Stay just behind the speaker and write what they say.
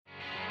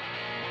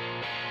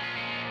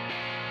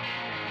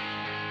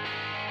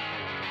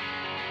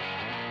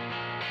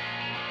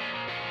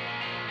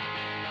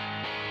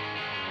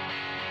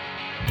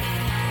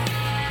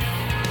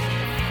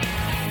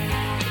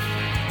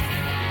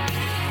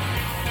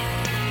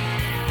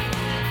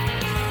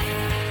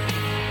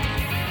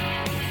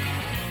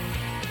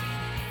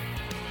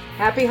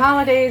Happy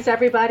holidays,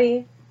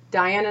 everybody.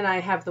 Diane and I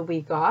have the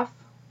week off.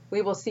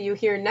 We will see you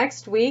here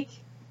next week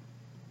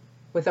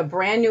with a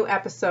brand new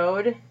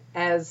episode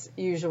as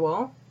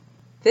usual.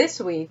 This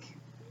week,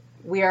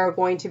 we are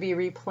going to be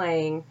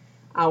replaying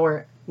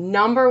our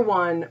number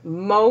one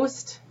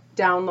most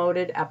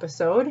downloaded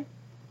episode,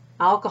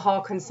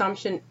 alcohol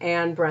consumption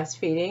and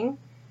breastfeeding.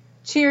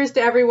 Cheers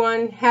to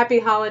everyone. Happy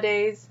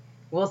holidays.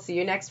 We'll see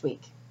you next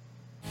week.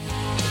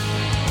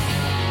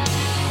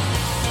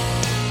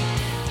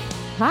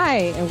 Hi,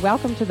 and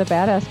welcome to the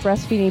Badass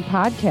Breastfeeding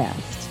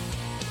Podcast,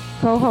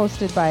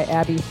 co-hosted by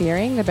Abby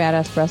Fearing, the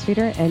Badass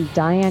Breastfeeder, and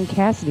Diane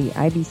Cassidy,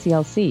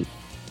 IBCLC.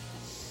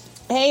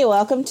 Hey,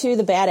 welcome to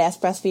the Badass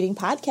Breastfeeding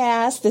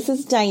Podcast. This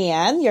is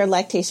Diane, your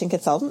lactation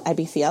consultant,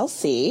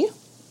 IBCLC.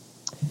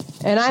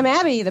 And I'm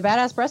Abby, the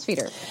Badass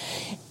Breastfeeder.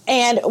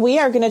 And we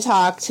are going to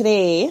talk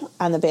today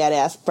on the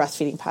Badass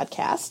Breastfeeding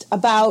Podcast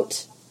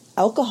about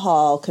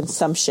alcohol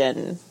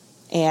consumption.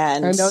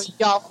 And I know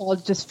y'all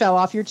just fell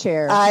off your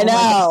chair. I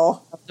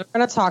know. We're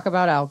going to talk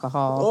about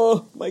alcohol.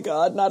 Oh, my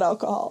God, not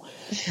alcohol.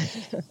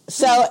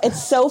 So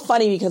it's so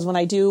funny because when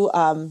I do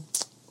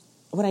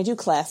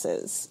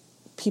classes,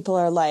 people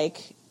are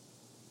like,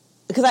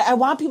 because I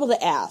want people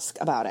to ask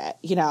about it,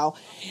 you know,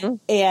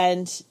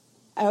 and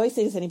I always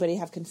say, does anybody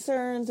have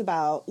concerns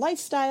about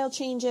lifestyle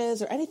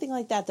changes or anything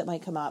like that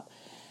might come up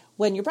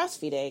when you're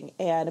breastfeeding?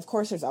 And of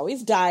course, there's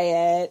always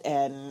diet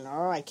and,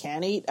 I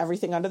can't eat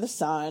everything under the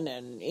sun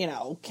and,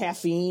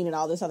 caffeine and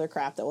all this other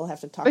crap that we'll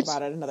have to talk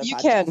about in another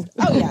podcast. You can.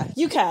 Oh, yeah,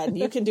 you can.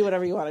 You can do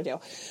whatever you want to do.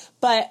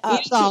 But,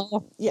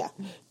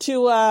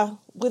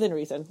 within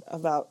reason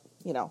about,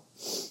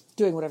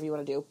 doing whatever you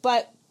want to do.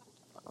 But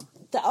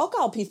the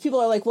alcohol piece, people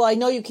are like, well, I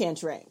know you can't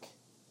drink.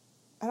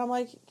 And I'm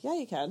like, yeah,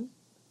 you can.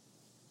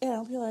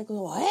 And people are like,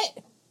 well, what?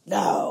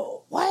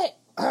 No. What?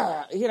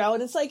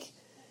 And it's like,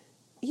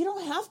 you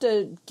don't have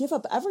to give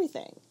up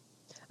everything.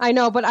 I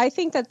know, but I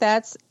think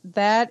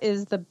that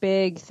is the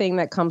big thing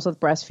that comes with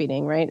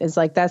breastfeeding, right? Is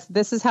like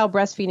this is how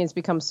breastfeeding has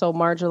become so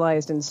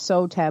marginalized and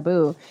so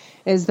taboo,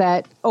 is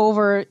that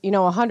over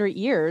 100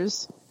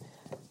 years,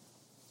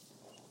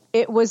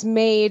 it was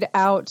made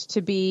out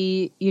to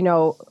be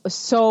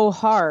so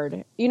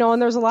hard,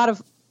 and there's a lot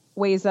of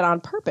ways that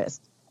on purpose,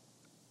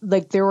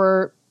 like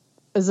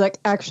is like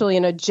actually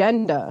an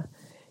agenda,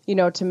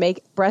 to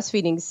make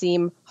breastfeeding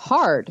seem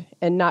hard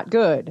and not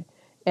good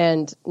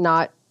and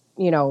not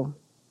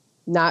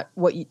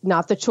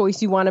the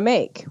choice you want to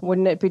make.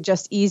 Wouldn't it be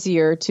just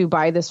easier to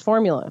buy this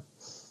formula?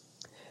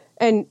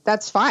 And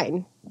that's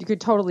fine. You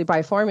could totally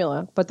buy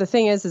formula. But the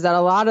thing is that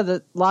a lot of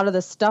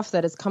the stuff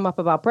that has come up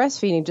about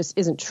breastfeeding just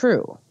isn't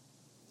true.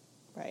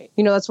 Right.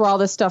 That's where all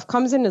this stuff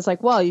comes in. It's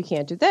like, well, you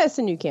can't do this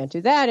and you can't do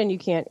that and you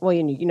can't,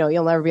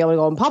 you'll never be able to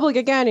go in public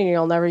again and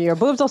your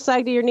boobs will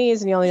sag to your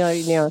knees and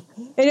and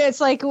it's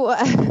like,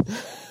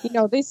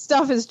 this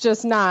stuff is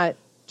just not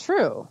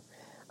true.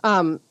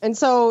 And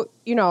so,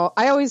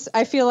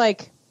 I feel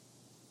like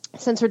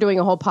since we're doing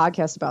a whole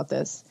podcast about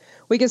this,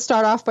 we could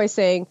start off by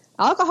saying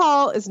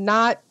alcohol is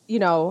not,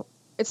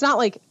 it's not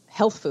like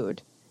health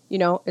food.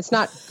 It's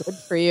not good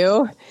for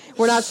you.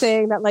 We're not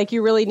saying that like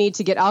you really need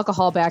to get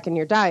alcohol back in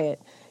your diet.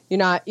 You're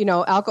not,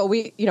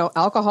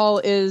 alcohol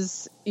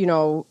is,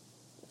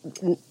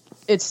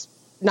 it's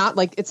not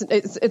like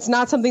it's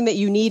not something that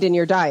you need in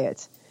your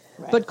diet.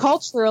 Right. But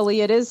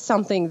culturally, it is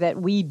something that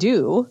we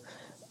do.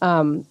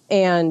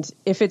 And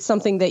if it's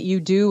something that you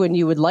do and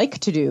you would like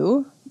to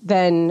do,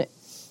 then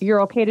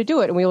you're okay to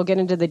do it. And we will get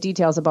into the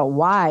details about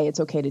why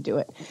it's okay to do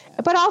it.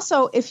 But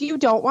also, if you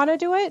don't want to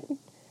do it,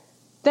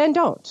 then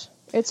don't.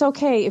 It's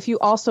okay if you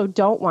also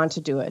don't want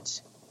to do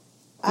it.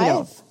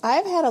 I've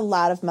had a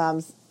lot of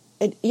moms,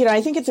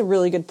 I think it's a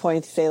really good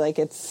point to say, like,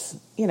 it's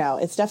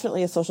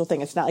definitely a social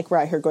thing. It's not like we're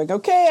out here going,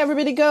 okay,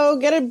 everybody go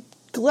get a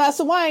glass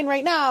of wine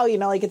right now.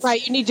 It's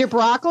right. You need your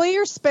broccoli,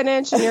 your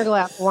spinach, and your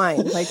glass of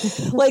wine.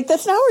 Like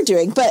that's not what we're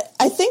doing. But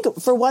I think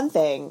for one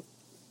thing,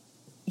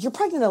 you're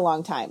pregnant a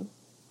long time.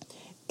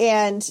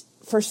 And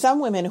for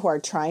some women who are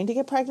trying to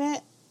get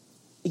pregnant,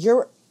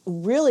 you're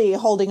really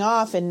holding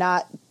off and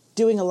not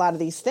doing a lot of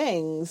these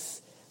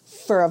things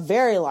for a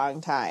very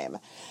long time.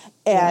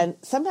 And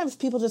sometimes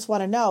people just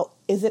want to know,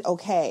 is it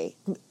okay?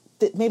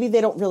 Maybe they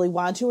don't really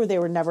want to, or they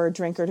were never a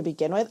drinker to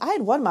begin with. I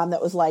had one mom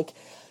that was like,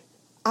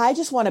 I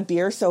just want a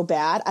beer so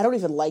bad. I don't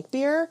even like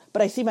beer,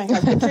 but I see my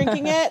husband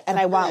drinking it and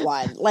I want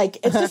one. Like,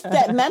 it's just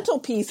that mental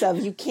piece of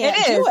you can't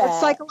do it. It's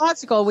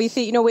psychological. We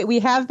see, we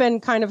have been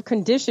kind of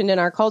conditioned in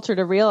our culture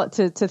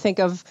to think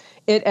of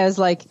it as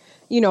like,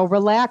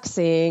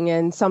 relaxing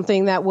and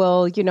something that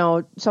will,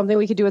 something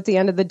we could do at the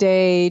end of the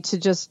day to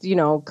just,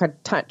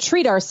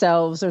 treat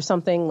ourselves or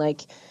something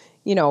like,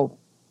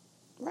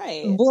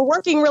 right. We're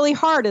working really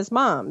hard as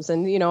moms.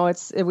 And,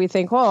 we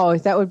think, oh,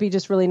 that would be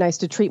just really nice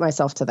to treat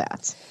myself to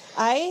that.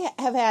 I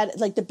have had,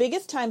 like, the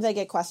biggest times I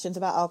get questions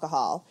about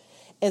alcohol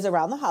is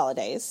around the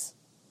holidays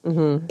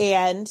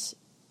and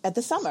at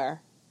the summer.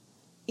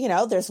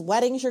 There's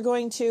weddings you're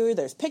going to,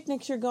 there's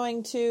picnics you're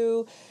going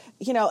to,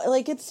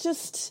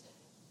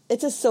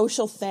 it's a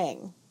social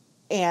thing.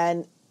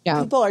 And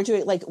people are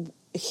doing, like,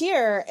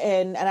 here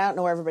and I don't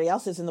know where everybody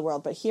else is in the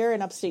world, but here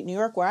in upstate New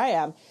York where I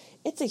am,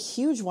 it's a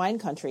huge wine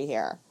country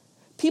here.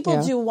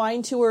 People do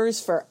wine tours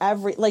for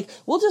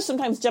we'll just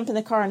sometimes jump in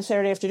the car on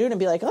Saturday afternoon and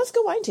be like, let's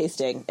go wine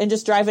tasting, and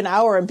just drive an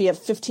hour and be at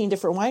 15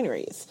 different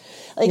wineries.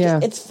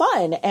 It's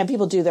fun. And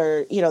people do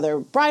their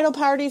bridal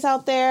parties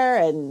out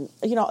there and,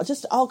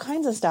 just all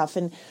kinds of stuff.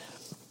 And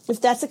if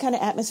that's the kind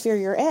of atmosphere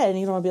you're in,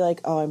 you don't want to be like,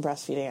 oh, I'm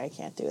breastfeeding, I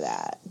can't do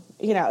that.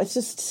 It's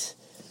just,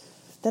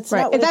 that's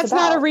not what that's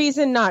not a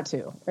reason not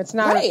to. It's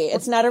not right.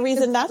 It's not a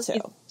reason not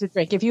to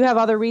drink. If you have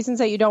other reasons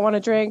that you don't want to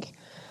drink,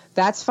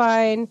 that's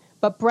fine.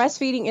 But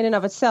breastfeeding in and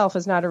of itself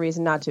is not a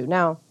reason not to.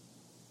 Now,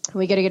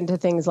 we got to get into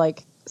things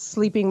like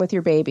sleeping with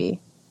your baby.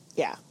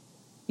 Yeah.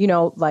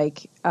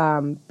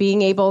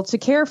 Being able to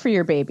care for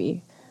your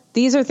baby.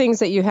 These are things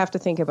that you have to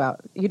think about.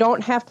 You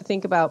don't have to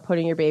think about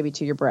putting your baby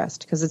to your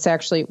breast because it's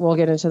actually, we'll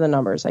get into the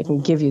numbers. I can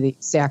give you the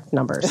exact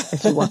numbers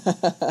if you want.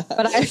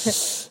 But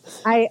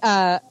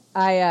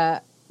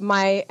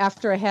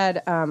after I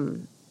had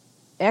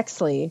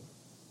Exley,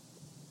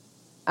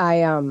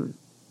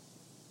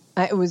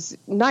 it was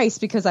nice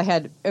because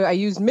I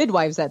used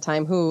midwives that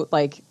time who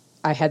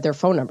I had their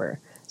phone number.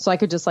 So I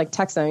could just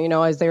text them,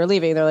 as they were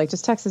leaving. They're like,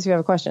 just text us if you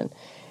have a question.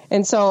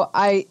 And so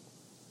I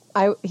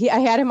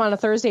had him on a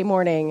Thursday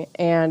morning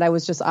and I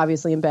was just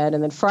obviously in bed.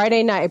 And then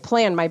Friday night, I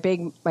planned my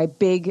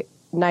big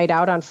night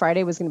out on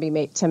Friday was going to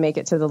be to make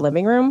it to the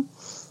living room.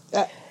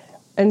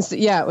 And so,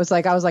 it was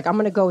I was like, I'm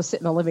going to go sit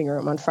in the living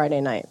room on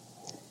Friday night.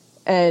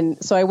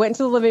 And so I went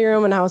into the living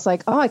room and I was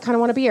like, oh, I kind of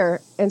want a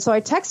beer. And so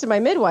I texted my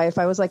midwife.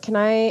 I was like, can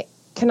I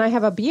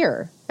have a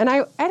beer? And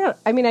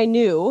I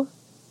knew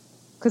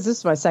because this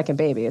was my second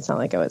baby. It's not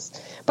like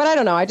but I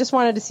don't know. I just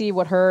wanted to see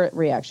what her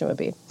reaction would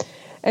be.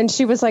 And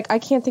she was like, I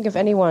can't think of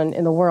anyone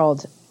in the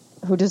world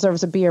who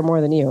deserves a beer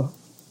more than you.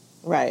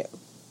 Right.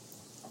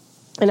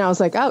 And I was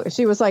like, oh,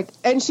 she was like,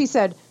 and she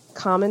said,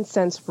 common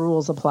sense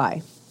rules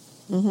apply.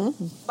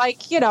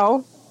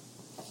 Mm-hmm.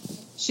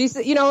 She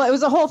said, it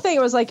was a whole thing.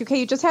 It was like, okay,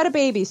 you just had a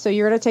baby, so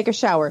you're going to take a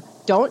shower.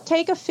 Don't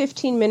take a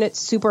 15-minute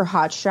super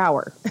hot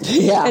shower.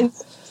 Yeah. And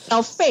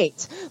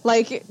self-fate.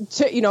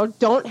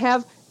 Don't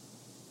have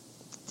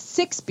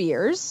 6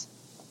 beers.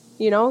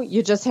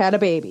 You just had a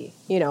baby.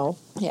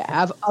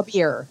 Have a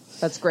beer.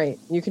 That's great.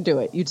 You can do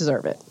it. You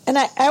deserve it. And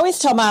I always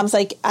tell moms,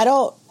 I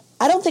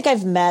don't think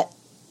I've met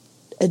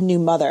a new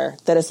mother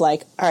that is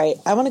like, all right,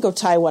 I want to go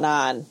tie one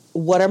on.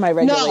 What are my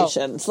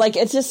regulations? No.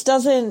 It just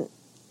doesn't.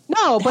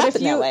 No, but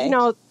if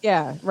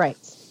yeah, right.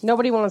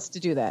 Nobody wants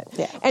to do that.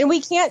 Yeah. And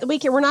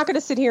we're not going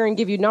to sit here and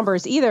give you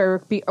numbers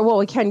either.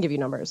 We can give you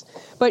numbers.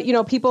 But,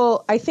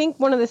 people, I think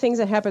one of the things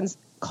that happens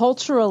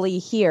culturally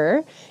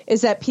here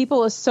is that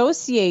people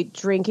associate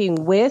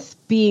drinking with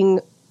being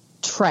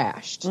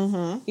trashed,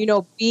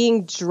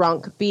 being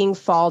drunk, being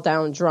fall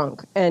down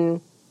drunk.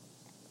 And,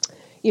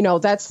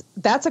 that's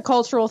a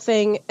cultural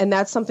thing. And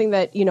that's something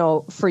that,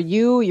 for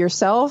you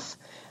yourself,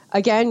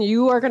 again,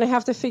 you are going to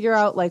have to figure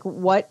out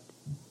what,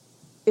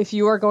 if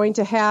you are going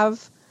to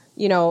have,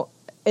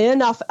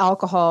 enough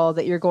alcohol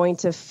that you're going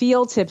to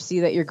feel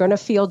tipsy, that you're going to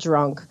feel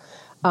drunk,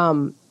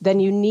 then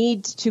you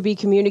need to be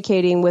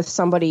communicating with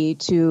somebody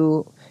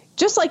to,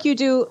 just like you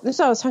do.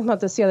 So I was talking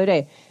about this the other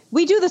day.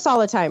 We do this all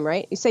the time,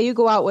 right? You say you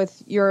go out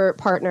with your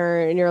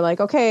partner and you're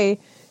like, okay,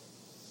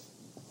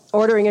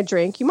 ordering a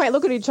drink. You might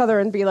look at each other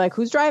and be like,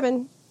 who's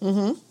driving?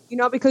 Mm-hmm.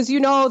 Because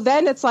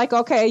then it's like,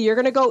 okay, you're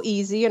going to go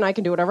easy and I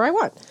can do whatever I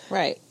want.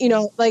 Right. You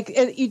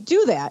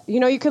do that.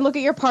 You can look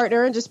at your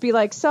partner and just be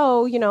like,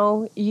 so, you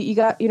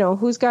got, you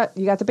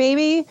got the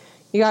baby,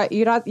 you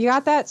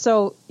got that.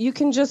 So you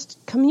can just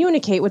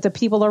communicate with the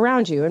people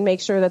around you and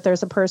make sure that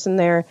there's a person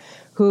there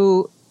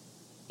who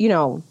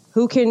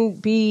can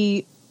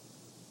be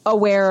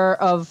aware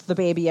of the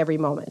baby every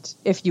moment.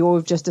 If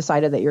you've just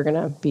decided that you're going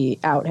to be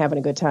out having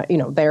a good time,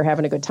 they're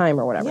having a good time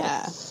or whatever.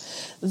 Yeah.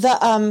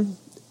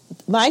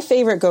 My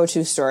favorite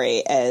go-to story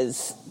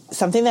is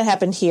something that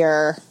happened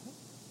here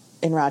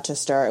in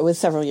Rochester. It was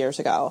several years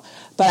ago,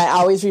 but I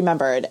always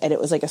remembered, and it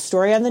was like a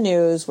story on the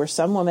news where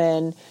some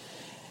woman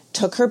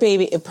took her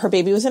baby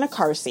was in a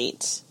car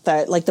seat,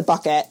 the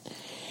bucket,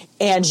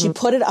 and she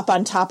put it up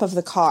on top of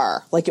the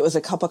car like it was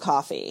a cup of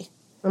coffee.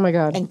 Oh my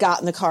God. And got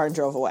in the car and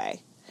drove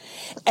away.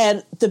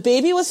 And the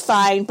baby was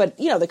fine, but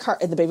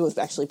the baby was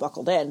actually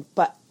buckled in,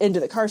 but into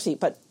the car seat,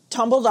 but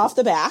tumbled off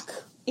the back,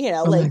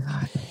 oh my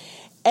God.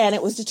 And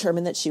it was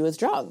determined that she was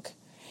drunk.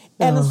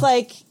 And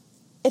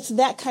it's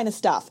that kind of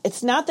stuff.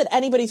 It's not that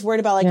anybody's worried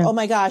about oh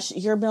my gosh,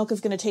 your milk is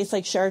going to taste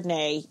like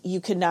Chardonnay.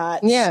 You cannot,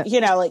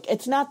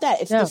 it's not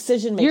that. It's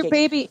decision making. Your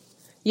baby.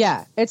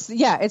 Yeah. It's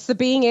the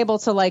being able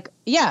to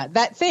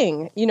that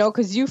thing,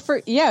 cause you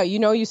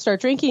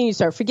start drinking, you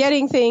start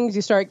forgetting things,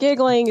 you start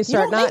giggling, you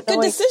start not make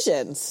good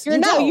decisions. You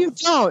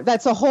don't.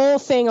 That's the whole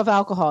thing of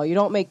alcohol. You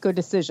don't make good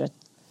decisions.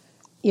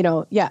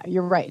 You're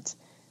right.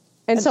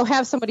 And so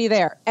have somebody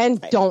there, and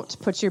don't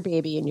put your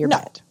baby in your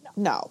bed.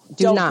 No,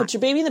 don't put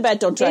your baby in the bed.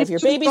 Don't drive your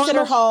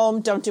babysitter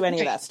home. Don't do any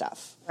of that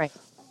stuff. Right.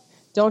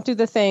 Don't do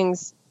the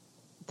things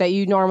that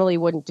you normally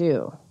wouldn't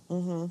do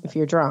if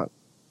you're drunk.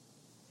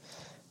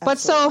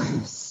 Absolutely. But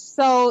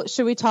So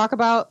should we talk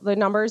about the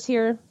numbers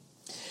here?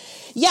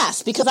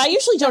 Yes, because I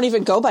usually don't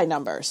even go by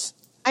numbers.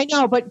 I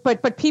know,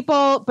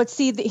 but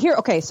see here.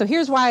 Okay, so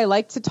here's why I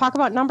like to talk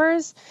about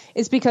numbers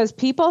is because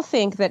people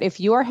think that if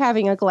you are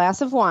having a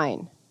glass of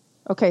wine,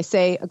 okay,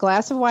 say a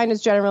glass of wine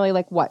is generally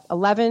like what,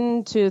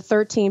 11 to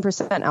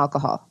 13%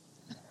 alcohol.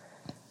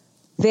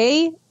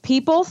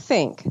 People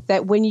think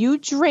that when you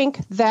drink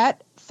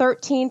that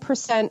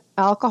 13%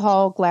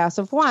 alcohol glass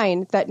of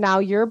wine, that now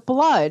your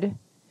blood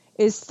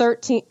is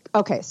 13.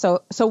 Okay,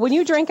 so when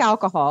you drink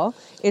alcohol,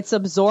 it's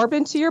absorbed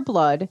into your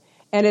blood.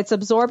 And it's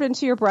absorbed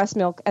into your breast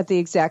milk at the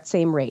exact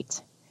same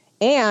rate.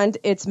 And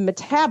it's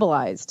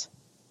metabolized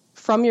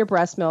from your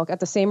breast milk at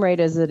the same rate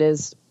as it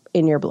is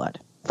in your blood,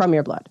 from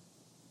your blood.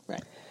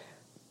 Right.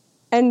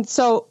 And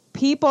so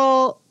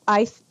people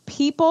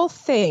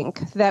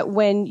think that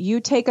when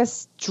you take a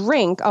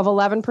drink of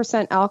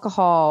 11%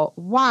 alcohol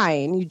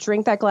wine, you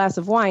drink that glass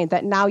of wine,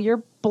 that now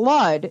your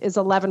blood is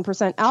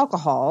 11%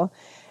 alcohol.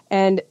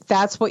 And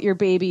that's what your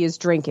baby is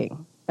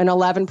drinking, an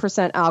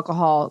 11%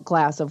 alcohol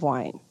glass of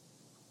wine.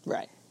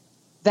 Right.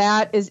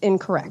 That is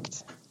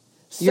incorrect.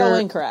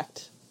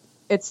 Incorrect.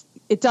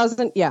 It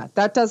doesn't,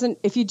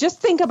 if you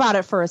just think about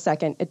it for a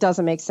second, it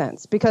doesn't make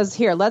sense. Because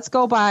here, let's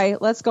go by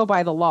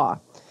the law.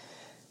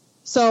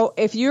 So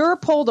if you're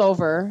pulled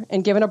over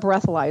and given a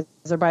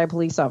breathalyzer by a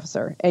police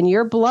officer and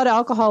your blood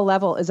alcohol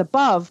level is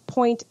above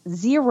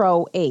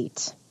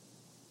 0.08,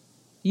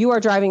 you are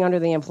driving under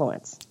the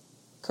influence.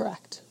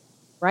 Correct.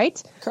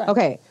 Right? Correct.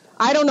 Okay.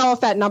 I don't know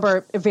if that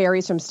number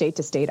varies from state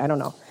to state. I don't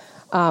know.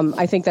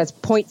 I think that's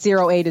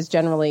 0.08 is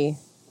generally,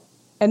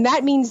 and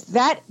that means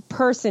that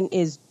person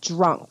is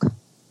drunk.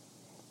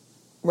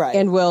 Right.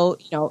 And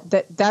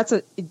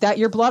that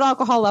your blood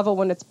alcohol level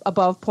when it's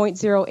above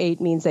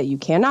 0.08 means that you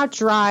cannot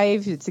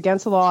drive. It's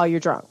against the law. You're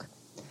drunk.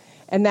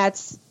 And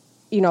that's,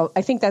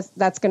 I think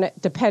that's going to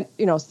depend,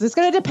 it's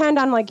going to depend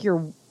on like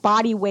your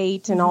body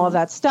weight and all of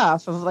that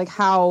stuff of like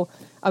how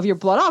of your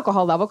blood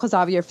alcohol level. Cause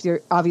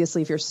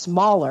obviously if you're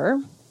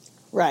smaller,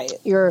 right.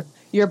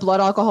 Your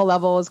blood alcohol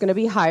level is going to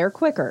be higher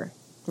quicker.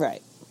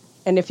 Right.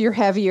 And if you're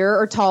heavier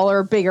or taller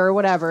or bigger or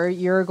whatever,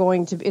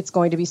 it's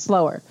going to be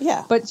slower.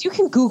 Yeah. But you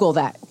can Google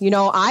that.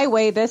 I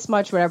weigh this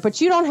much, whatever. But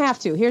you don't have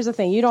to. Here's the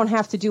thing. You don't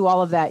have to do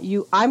all of that.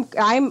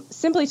 I'm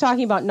simply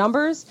talking about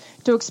numbers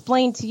to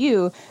explain to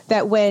you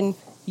that when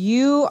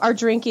you are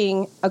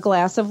drinking a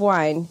glass of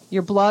wine,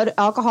 your blood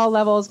alcohol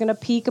level is going to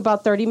peak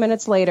about 30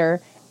 minutes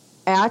later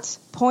at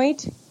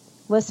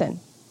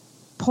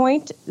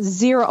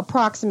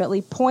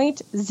approximately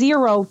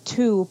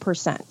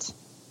 0.02%.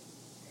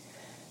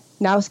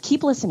 Now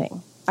keep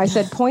listening. I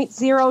said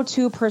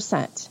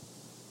 0.02%.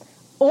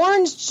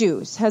 Orange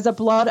juice has a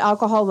blood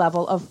alcohol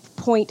level of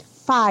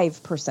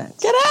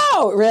 0.5%. Get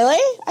out! Really?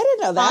 I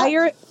didn't know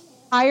that.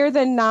 Higher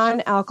than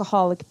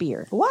non-alcoholic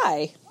beer.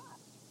 Why?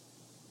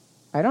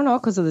 I don't know,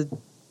 because of the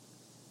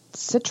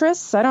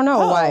citrus. I don't know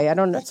why. I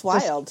don't know. That's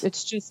wild.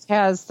 It's just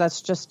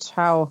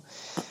how.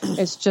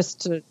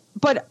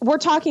 But we're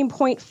talking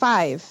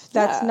 0.5.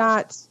 That's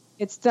not.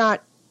 It's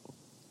not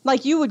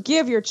like you would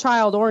give your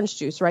child orange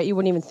juice, right? You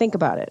wouldn't even think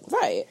about it,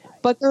 right?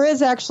 But there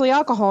is actually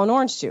alcohol in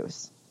orange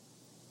juice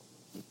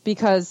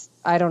because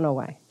I don't know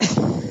why.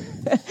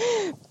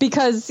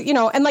 Because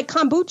and like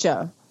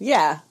kombucha.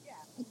 Yeah,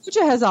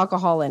 kombucha has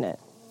alcohol in it.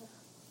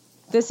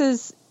 This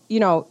is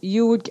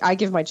I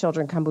give my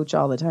children kombucha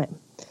all the time.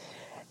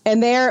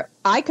 And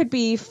I could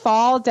be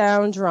fall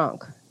down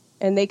drunk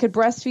and they could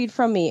breastfeed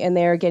from me and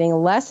they're getting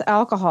less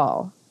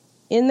alcohol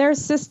in their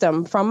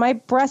system from my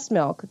breast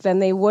milk than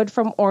they would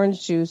from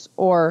orange juice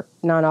or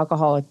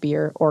non-alcoholic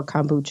beer or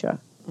kombucha.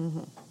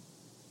 Mm-hmm.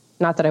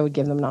 Not that I would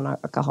give them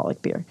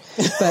non-alcoholic beer,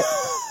 but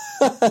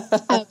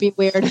that'd be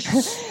weird.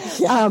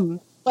 Yeah.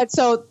 But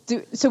so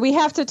we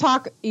have to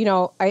talk,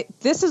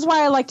 this is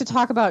why I like to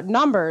talk about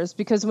numbers,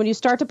 because when you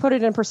start to put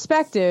it in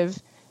perspective,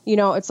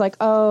 it's like,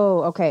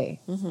 oh, okay.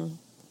 Mm-hmm.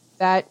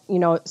 That,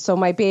 so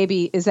my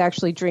baby is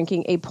actually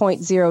drinking a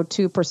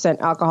 0.02%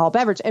 alcohol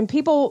beverage. And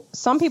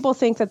some people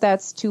think that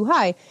that's too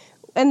high.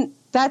 And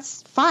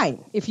that's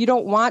fine. If you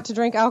don't want to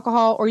drink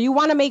alcohol or you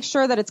want to make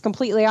sure that it's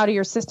completely out of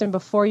your system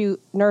before you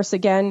nurse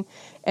again,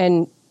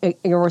 and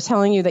we're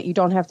telling you that you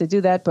don't have to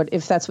do that, but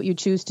if that's what you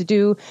choose to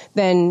do,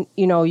 then,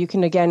 you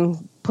can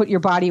again put your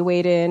body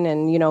weight in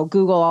and,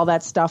 Google all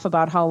that stuff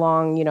about how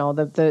long,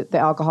 the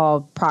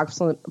alcohol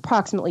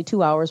approximately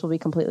 2 hours will be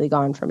completely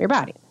gone from your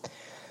body.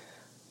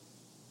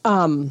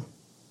 But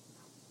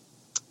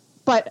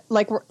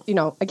like,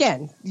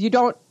 again,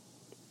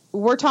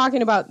 we're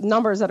talking about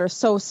numbers that are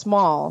so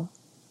small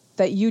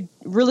that you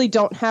really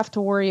don't have to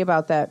worry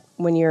about that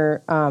when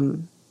you're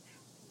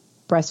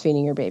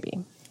breastfeeding your baby.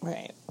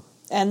 Right.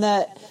 And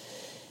the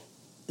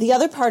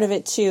other part of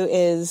it too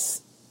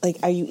is like,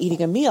 are you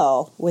eating a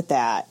meal with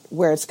that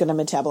where it's going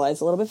to metabolize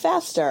a little bit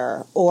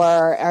faster?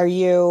 Or are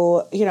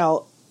you,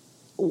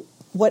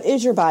 what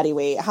is your body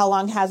weight? How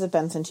long has it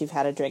been since you've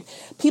had a drink?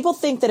 People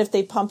think that if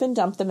they pump and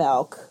dump the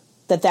milk,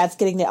 that's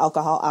getting the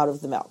alcohol out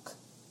of the milk.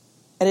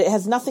 And it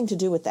has nothing to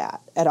do with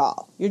that at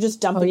all. You're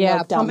just dumping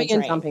milk down the drain. Pumping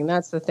and dumping.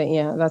 That's the thing.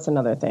 Yeah, that's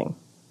another thing.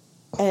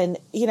 And,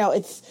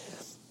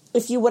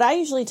 what I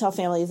usually tell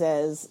families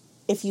is,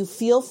 if you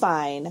feel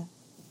fine,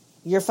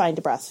 you're fine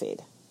to breastfeed.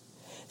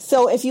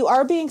 So if you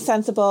are being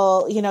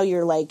sensible,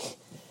 you're like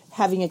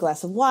having a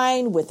glass of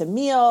wine with a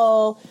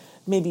meal,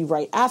 maybe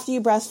right after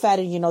you breastfed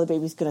and the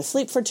baby's going to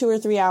sleep for 2 or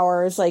 3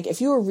 hours. Like,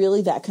 if you were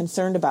really that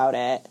concerned about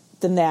it,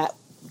 then that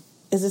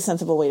is a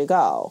sensible way to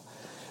go.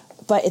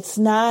 But it's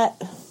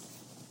not,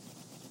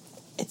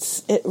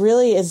 it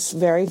really is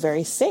very,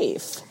 very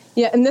safe.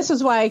 Yeah, and this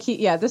is why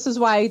this is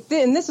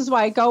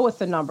why I go with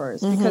the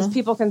numbers, because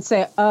people can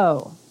say,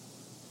 oh.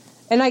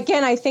 And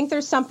again, I think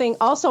there's something,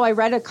 also I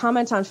read a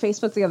comment on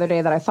Facebook the other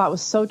day that I thought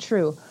was so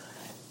true.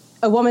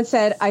 A woman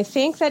said, I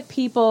think that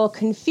people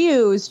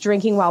confuse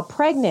drinking while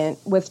pregnant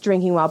with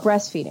drinking while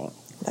breastfeeding.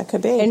 That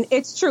could be. And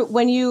it's true.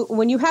 When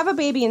you have a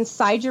baby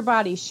inside your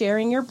body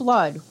sharing your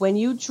blood, when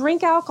you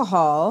drink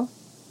alcohol,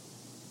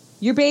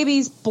 your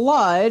baby's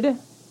blood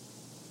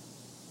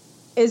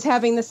is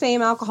having the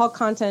same alcohol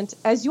content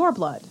as your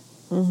blood.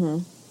 Mm-hmm.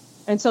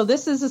 And so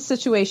this is a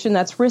situation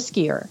that's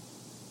riskier.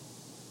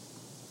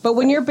 But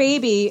when your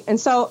baby, and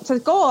so to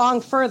go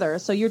along further,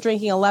 so you're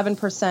drinking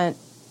 11%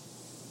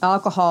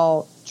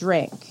 alcohol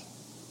drink.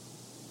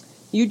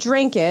 You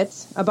drink it,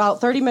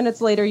 about 30 minutes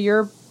later,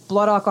 your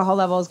blood alcohol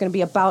level is going to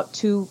be about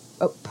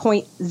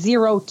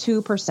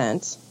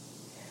 0.02%.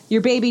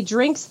 Your baby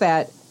drinks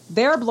that,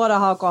 their blood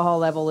alcohol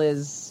level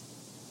is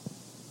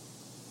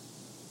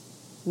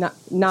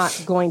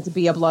not going to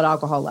be a blood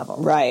alcohol level.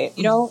 Right.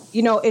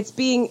 It's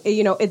being,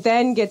 it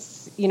then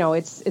gets,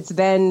 it's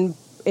then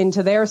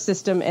into their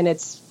system and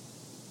it's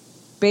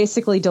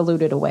basically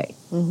diluted away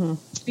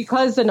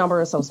because the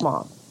number is so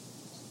small.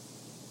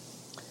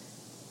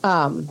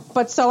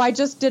 But so I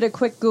just did a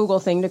quick Google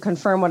thing to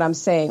confirm what I'm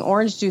saying.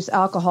 Orange juice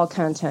alcohol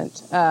content,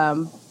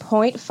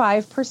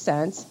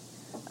 0.5%.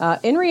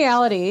 In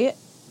reality,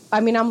 I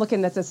mean, I'm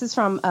looking at this. This is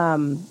from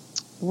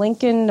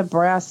Lincoln,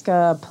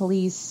 Nebraska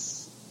police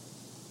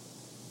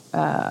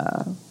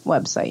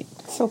website.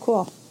 So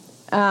cool.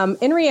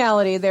 In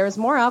reality, there is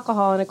more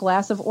alcohol in a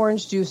glass of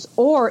orange juice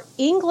or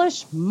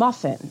English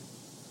muffin.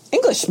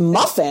 English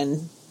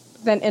muffin?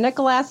 Than in a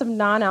glass of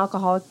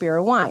non-alcoholic beer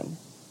or wine.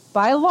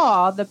 By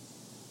law, the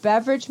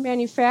beverage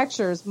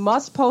manufacturers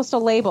must post a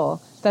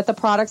label that the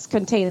products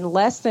contain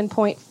less than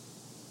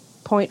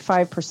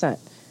 0.5%.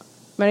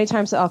 Many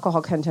times the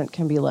alcohol content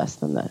can be less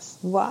than this.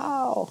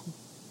 Wow.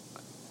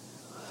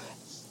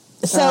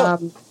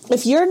 So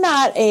if you're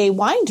not a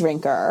wine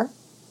drinker,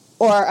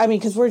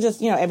 because we're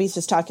just, Abby's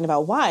just talking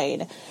about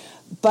wine,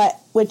 but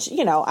which,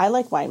 I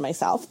like wine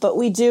myself, but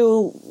we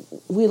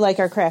like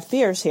our craft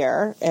beers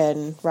here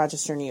in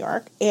Rochester, New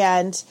York.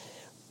 And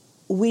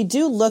we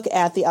do look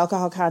at the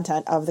alcohol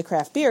content of the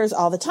craft beers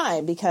all the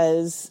time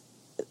because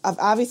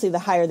obviously the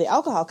higher the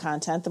alcohol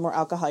content, the more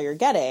alcohol you're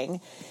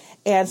getting.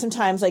 And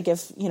sometimes, like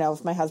if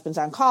my husband's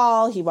on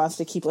call, he wants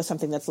to keep with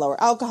something that's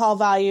lower alcohol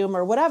volume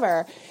or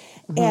whatever.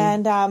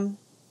 Mm-hmm. And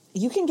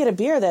you can get a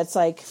beer that's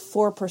like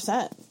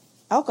 4%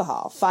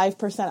 alcohol,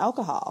 5%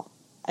 alcohol.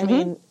 I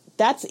mean,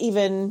 that's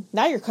even,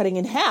 now you're cutting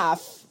in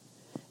half,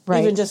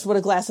 even just what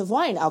a glass of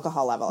wine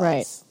alcohol level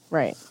is.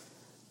 Right.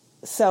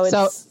 So it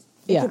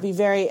could be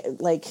very,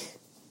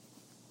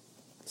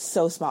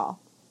 so small.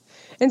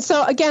 And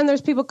so, again,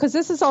 there's people, because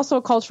this is also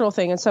a cultural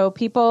thing. And so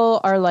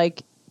people are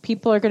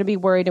going to be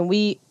worried.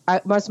 And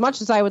as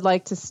much as I would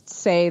like to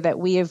say that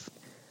we have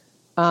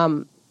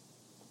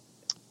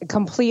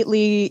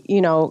completely,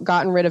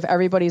 gotten rid of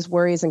everybody's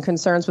worries and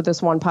concerns with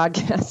this one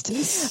podcast,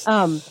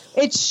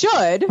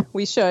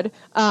 we should,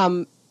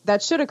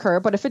 that should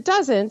occur. But if it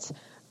doesn't,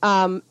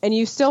 and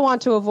you still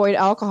want to avoid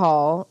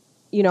alcohol,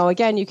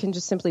 again, you can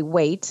just simply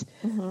wait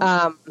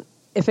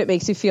if it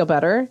makes you feel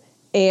better.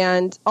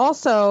 And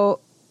also,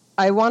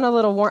 I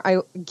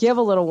give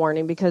a little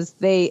warning because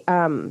they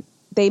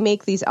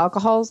make these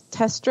alcohol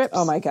test strips.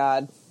 Oh my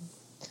God.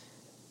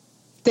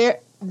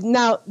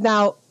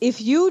 Now, if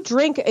you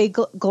drink a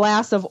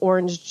glass of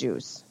orange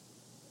juice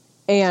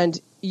and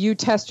you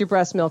test your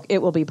breast milk,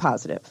 it will be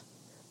positive.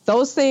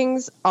 Those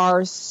things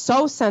are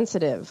so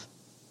sensitive.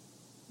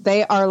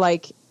 They are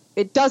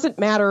it doesn't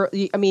matter.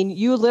 I mean,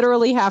 you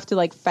literally have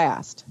to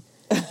fast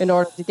in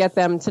order to get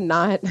them to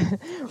not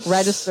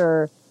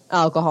register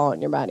alcohol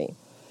in your body.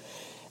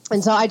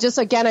 And so I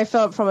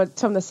felt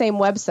from the same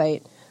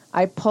website,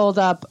 I pulled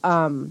up,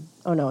 oh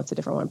no, it's a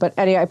different one. But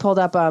anyway, I pulled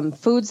up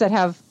foods that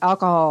have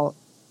alcohol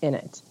in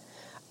it.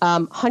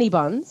 Honey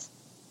buns.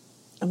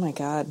 Oh my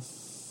God.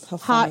 How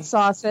funny. Hot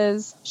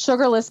sauces,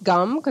 sugarless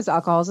gum, because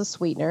alcohol is a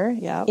sweetener.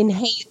 Yeah.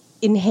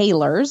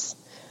 Inhalers.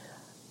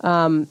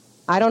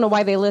 I don't know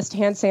why they list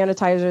hand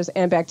sanitizers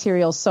and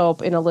bacterial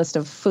soap in a list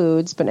of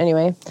foods, but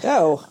anyway.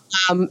 Oh.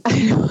 Got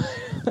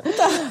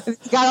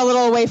a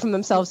little away from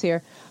themselves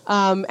here.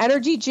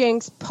 Energy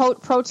drinks,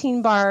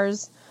 protein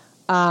bars,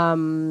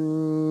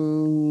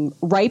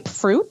 ripe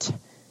fruit,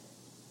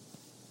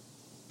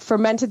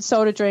 fermented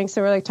soda drinks.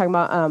 They were talking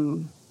about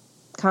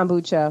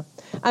kombucha.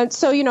 And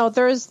so,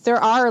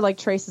 there are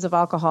traces of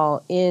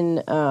alcohol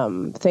in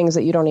things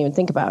that you don't even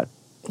think about.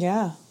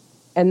 Yeah.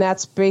 And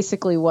that's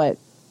basically what,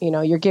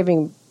 you're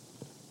giving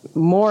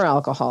more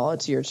alcohol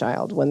to your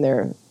child when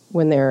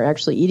they're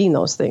actually eating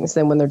those things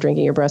than when they're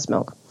drinking your breast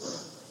milk.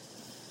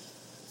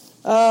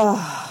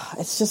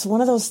 It's just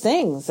one of those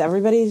things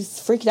everybody's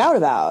freaked out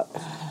about.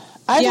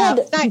 I've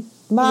had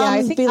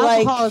moms be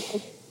like,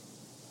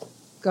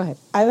 go ahead.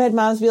 I've had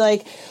moms be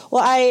like,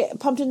 well, I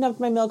pumped and dumped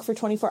my milk for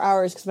 24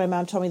 hours because my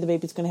mom told me the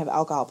baby's going to have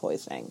alcohol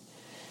poisoning.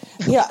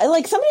 Yeah,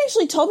 like somebody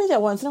actually told me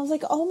that once, and I was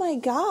like, oh my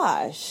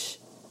gosh.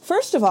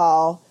 First of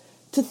all,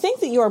 to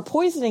think that you are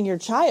poisoning your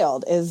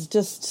child is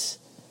just,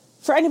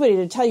 for anybody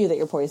to tell you that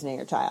you're poisoning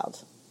your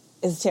child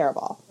is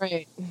terrible.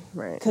 Right.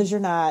 Because you're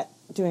not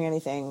doing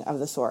anything of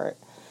the sort.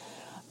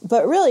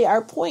 But really,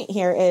 our point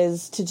here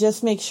is to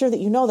just make sure that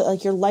you know that,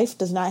 like, your life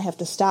does not have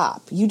to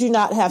stop. You do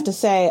not have to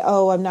say,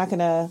 oh, I'm not going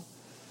to,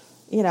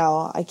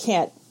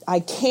 I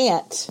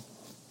can't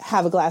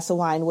have a glass of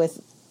wine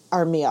with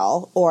our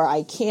meal, or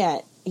I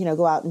can't,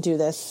 go out and do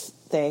this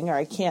thing, or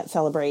I can't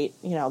celebrate,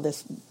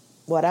 this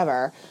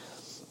whatever,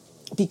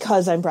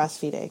 because I'm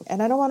breastfeeding.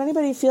 And I don't want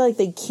anybody to feel like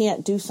they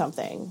can't do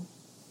something.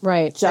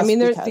 Right. Just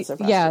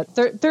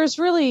there's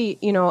really,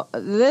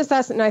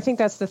 that's, and I think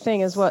that's the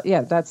thing as well.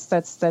 Yeah, that's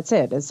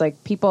it. It's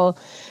like people,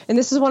 and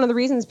this is one of the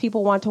reasons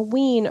people want to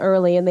wean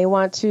early, and they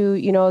want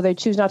to, they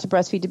choose not to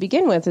breastfeed to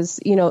begin with is,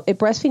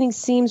 breastfeeding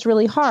seems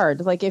really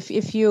hard. Like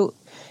if you,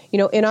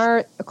 in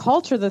our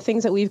culture, the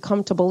things that we've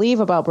come to believe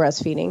about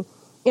breastfeeding,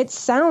 it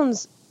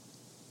sounds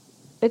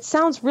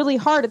really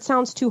hard. It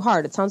sounds too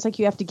hard. It sounds like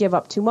you have to give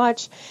up too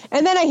much.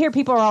 And then I hear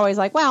people are always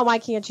like, well, why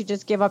can't you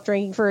just give up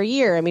drinking for a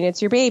year? I mean,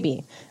 it's your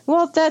baby.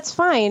 Well, that's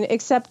fine,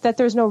 except that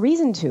there's no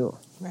reason to.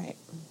 Right.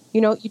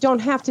 You don't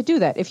have to do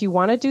that. If you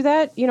want to do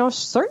that,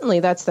 certainly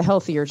that's the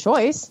healthier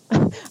choice.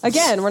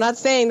 Again, we're not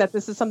saying that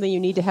this is something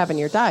you need to have in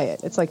your diet.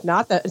 It's like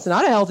not that it's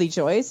not a healthy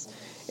choice.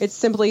 It's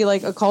simply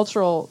like a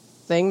cultural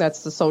thing.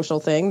 That's the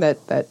social thing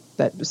that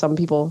some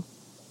people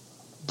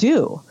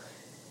do.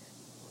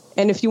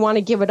 And if you want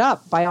to give it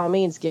up, by all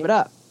means, give it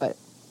up. But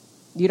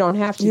you don't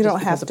have to. You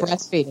don't have to.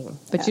 Breastfeeding.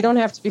 But you don't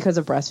have to because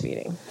of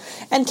breastfeeding.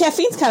 And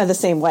caffeine's kind of the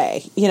same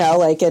way.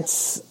 Like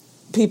it's,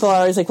 people are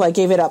always like, well, I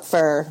gave it up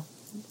for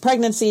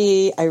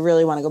pregnancy. I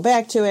really want to go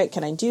back to it.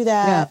 Can I do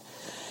that?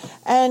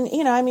 Yeah.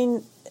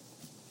 And,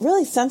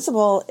 really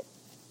sensible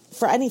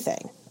for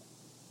anything,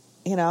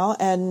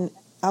 and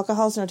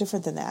alcohol's no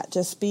different than that.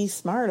 Just be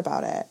smart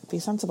about it. Be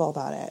sensible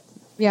about it.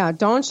 Yeah.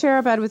 Don't share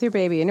a bed with your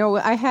baby.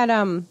 I had,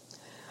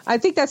 I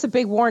think that's a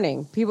big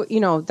warning. People,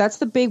 that's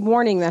the big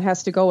warning that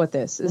has to go with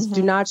this is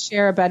do not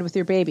share a bed with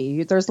your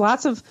baby. There's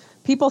lots of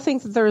people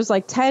think that there's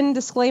like 10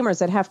 disclaimers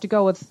that have to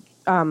go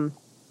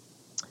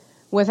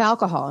with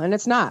alcohol, and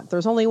it's not.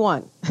 There's only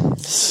one.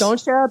 Don't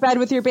share a bed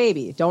with your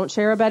baby. Don't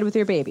share a bed with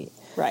your baby.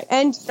 Right.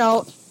 And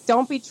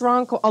don't be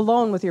drunk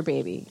alone with your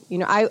baby.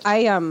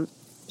 I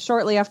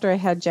shortly after I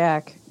had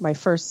Jack, my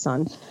first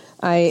son,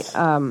 I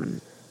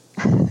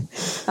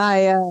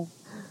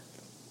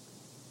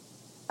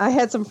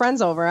had some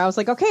friends over. I was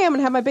like, okay, I'm going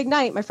to have my big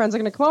night. My friends are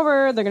going to come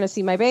over. They're going to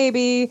see my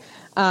baby.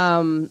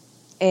 And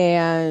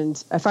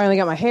I finally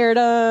got my hair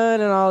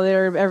done and all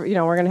there,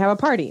 we're going to have a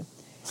party.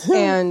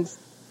 And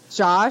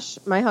Josh,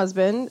 my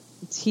husband,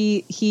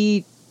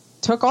 he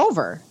took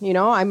over,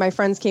 my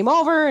friends came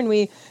over and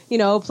we,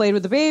 played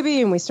with the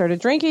baby and we started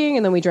drinking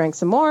and then we drank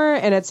some more.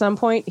 And at some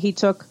point he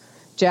took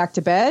Jack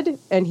to bed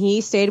and he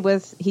stayed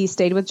with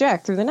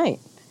Jack through the night.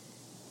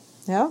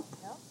 Yeah.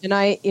 And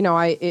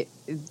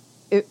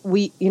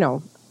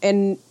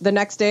and the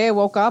next day I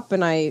woke up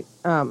and I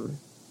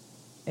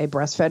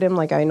breastfed him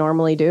like I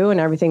normally do and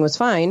everything was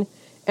fine.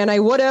 And I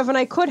would have and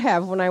I could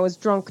have when I was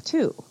drunk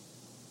too.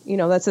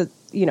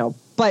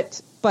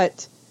 But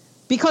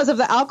because of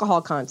the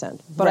alcohol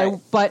content.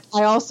 But right.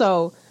 I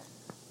also,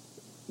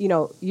 you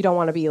don't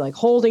want to be like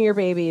holding your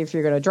baby if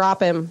you're going to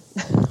drop him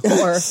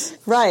or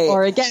right.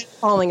 Or again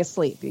falling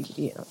asleep.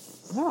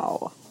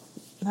 No,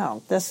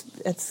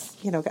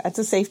 it's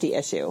a safety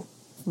issue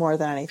more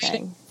than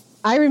anything.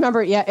 I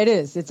remember, yeah, it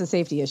is. It's a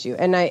safety issue.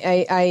 And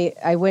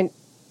I went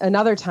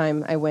another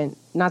time.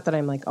 Not that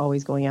I'm like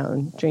always going out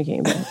and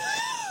drinking,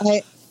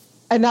 but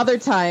another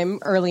time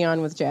early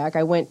on with Jack,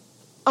 I went.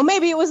 Oh,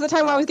 maybe it was the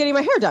time I was getting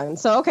my hair done.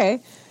 So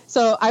okay,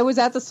 so I was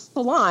at the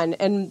salon,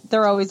 and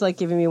they're always like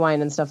giving me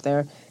wine and stuff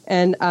there.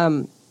 And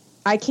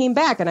I came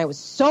back, and I was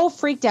so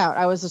freaked out.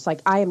 I was just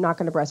like, I am not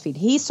going to breastfeed.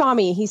 He saw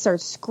me. He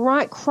starts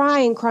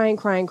crying.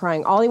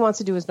 All he wants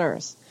to do is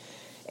nurse.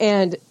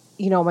 And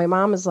my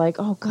mom is like,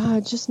 oh,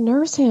 God, just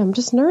nurse him.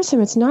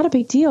 It's not a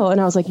big deal.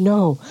 And I was like,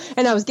 no.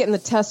 And I was getting the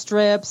test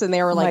strips, and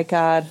they were like, my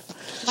God,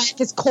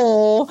 black as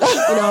coal, and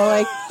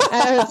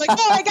I was like,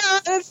 oh, my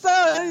God,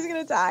 he's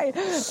going to die.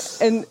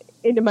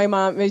 And my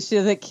mom,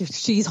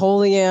 she's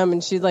holding him,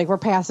 and she's like, we're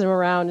passing him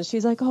around, and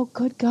she's like, oh,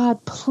 good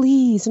God,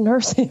 please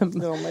nurse him.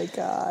 Oh, my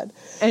God.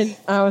 And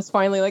I was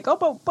finally like, oh,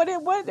 but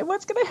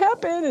what's going to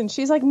happen? And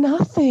she's like,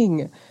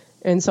 nothing.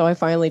 And so I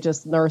finally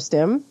just nursed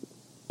him.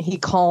 He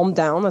calmed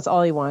down. That's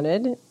all he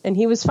wanted. And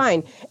he was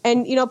fine.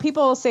 And,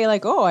 people say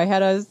like, oh, I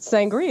had a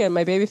sangria and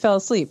my baby fell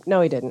asleep.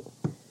 No, he didn't.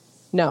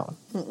 No.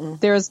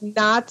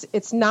 Mm-mm.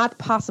 It's not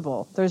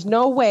possible. There's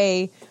no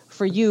way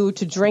for you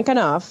to drink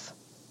enough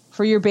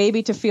for your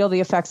baby to feel the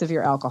effects of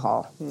your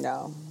alcohol.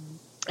 No.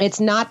 It's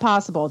not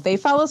possible. They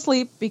fell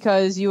asleep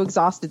because you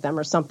exhausted them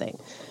or something.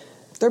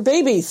 They're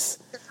babies.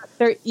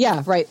 They're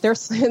right. They're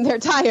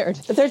tired.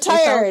 They're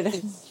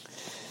tired.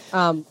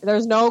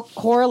 There's no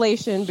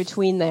correlation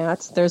between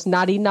that. There's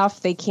not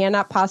enough. They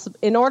cannot possibly,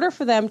 in order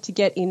for them to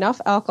get enough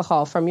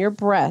alcohol from your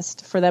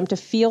breast for them to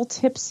feel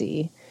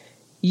tipsy,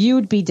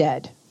 you'd be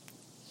dead.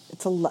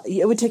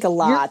 It would take a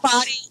lot.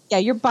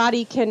 Your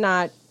body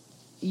cannot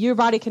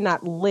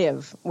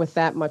live with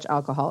that much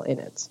alcohol in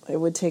it. It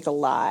would take a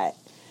lot.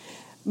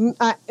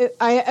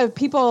 I have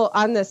people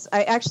on this.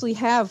 I actually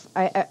have.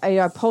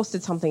 I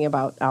posted something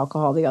about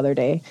alcohol the other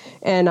day,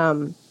 and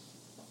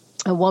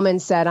a woman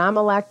said, "I'm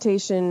a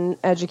lactation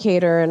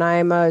educator, and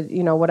I'm a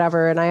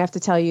whatever, and I have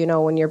to tell you,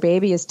 when your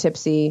baby is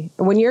tipsy,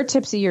 when you're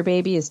tipsy, your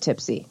baby is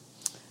tipsy."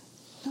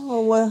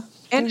 Oh.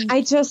 And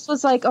I just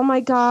was like, "Oh my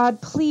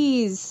God,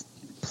 please."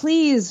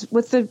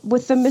 With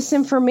the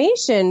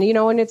misinformation,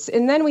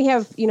 and then we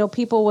have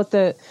people with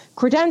the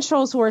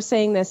credentials who are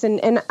saying this,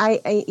 and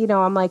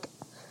I'm like,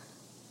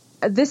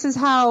 this is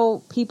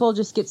how people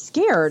just get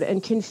scared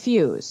and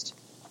confused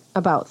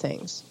about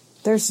things.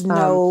 There's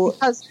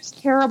because there's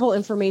terrible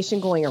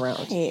information going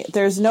around.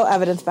 There's no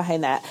evidence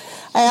behind that.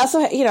 I also,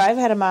 I've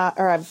had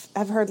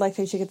I've heard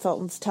lactation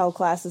consultants tell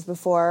classes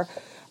before,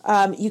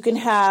 you can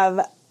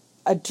have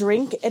a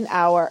drink an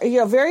hour,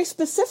 very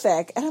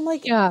specific. And I'm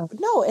like,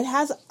 no, it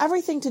has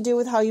everything to do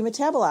with how you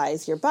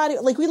metabolize your body.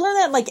 Like we learned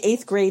that in like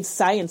 8th grade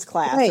science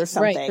class or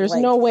something. Right. There's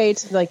no way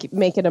to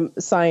make it a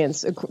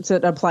science so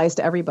it applies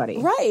to everybody.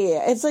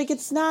 Right. It's like,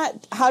 it's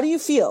not, how do you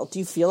feel? Do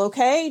you feel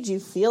okay? Do you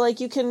feel like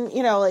you can,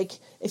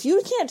 if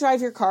you can't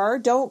drive your car,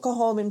 don't go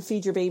home and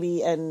feed your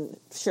baby and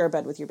share a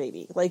bed with your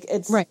baby. Like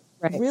it's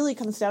really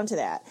comes down to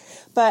that.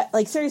 But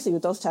like seriously,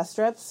 with those test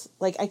strips,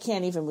 like I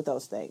can't even with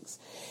those things.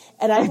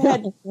 And I've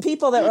had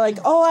people that were like,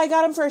 "Oh, I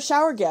got them for a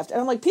shower gift," and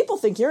I'm like, "People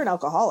think you're an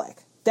alcoholic.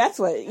 That's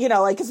what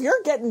like if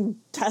you're getting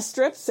test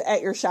strips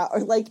at your shower,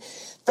 like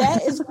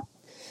that is."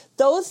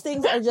 Those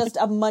things are just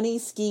a money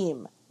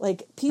scheme.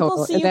 Like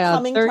people see you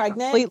coming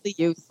pregnant, completely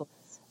useless.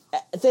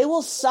 They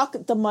will suck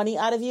the money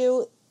out of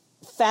you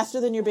faster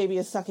than your baby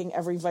is sucking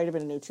every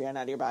vitamin and nutrient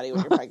out of your body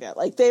when you're pregnant.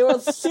 Like they will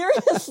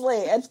seriously,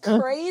 it's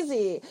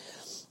crazy.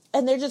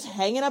 And they're just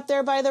hanging up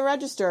there by the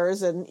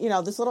registers and,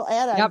 this little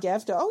add-on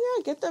gift. Oh,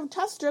 yeah, get the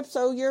test strip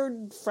so your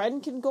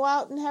friend can go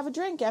out and have a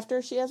drink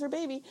after she has her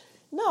baby.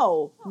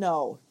 No,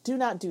 do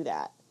not do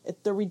that.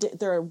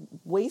 They're a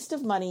waste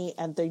of money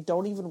and they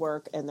don't even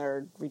work and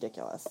they're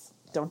ridiculous.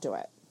 Don't do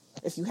it.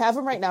 If you have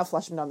them right now,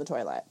 flush them down the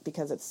toilet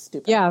because it's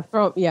stupid. Yeah,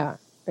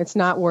 it's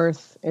not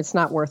worth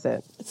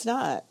it. It's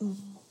not.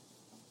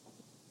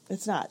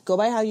 It's not. Go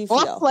by how you feel.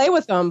 Well, play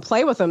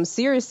with them.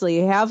 Seriously.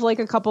 Have like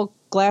a couple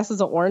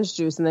glasses of orange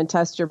juice and then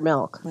test your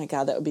milk. Oh my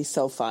God, that would be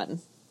so fun.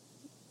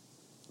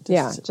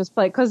 Just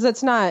play. Because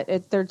it's not,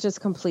 they're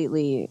just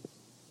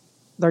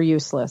they're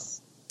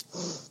useless.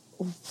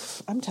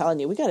 I'm telling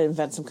you, we got to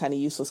invent some kind of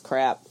useless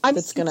crap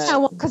that's going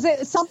to...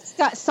 Because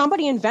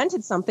somebody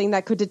invented something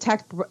that could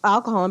detect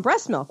alcohol in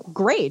breast milk.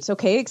 Great,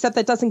 okay, except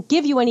that doesn't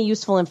give you any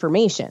useful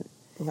information.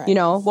 Right.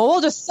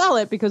 We'll just sell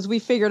it because we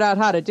figured out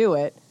how to do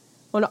it.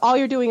 When all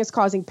you're doing is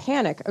causing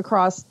panic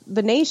across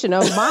the nation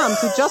of moms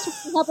who just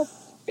have a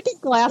freaking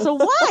glass of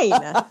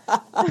wine.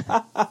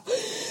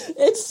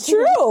 It's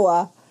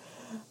true.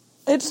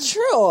 It's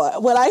true.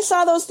 When I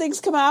saw those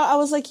things come out, I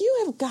was like,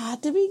 you have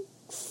got to be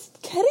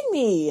kidding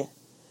me.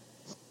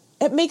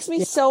 It makes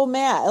me so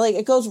mad. Like,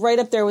 it goes right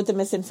up there with the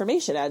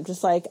misinformation. I'm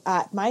just like,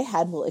 my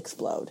head will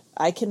explode.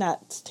 I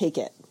cannot take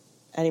it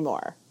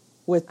anymore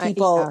with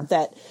people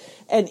that,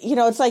 and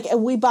it's like,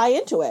 and we buy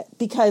into it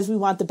because we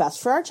want the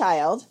best for our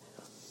child.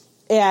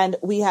 And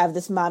we have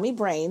this mommy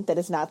brain that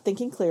is not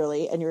thinking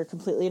clearly, and you're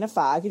completely in a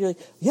fog. And you're like,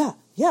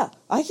 yeah,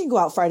 I can go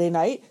out Friday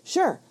night.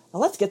 Sure. Well,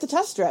 let's get the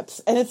test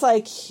strips. And it's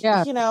like,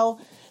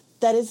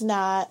 that is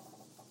not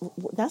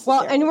necessary.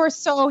 Well, and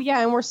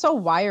we're so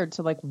wired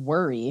to like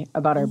worry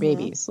about our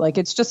babies. Like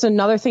it's just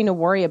another thing to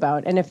worry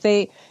about. And if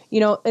they,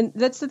 and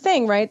that's the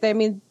thing, right? I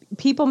mean,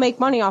 people make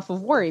money off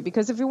of worry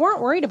because if you weren't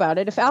worried about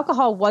it, if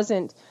alcohol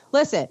wasn't,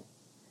 listen,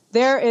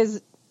 there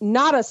is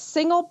not a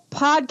single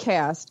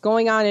podcast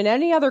going on in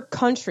any other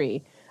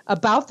country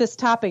about this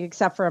topic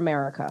except for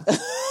America.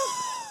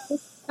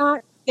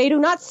 They do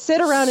not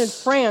sit around in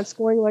France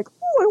going like,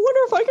 oh, I wonder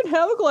if I can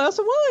have a glass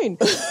of wine.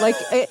 Like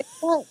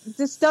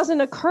this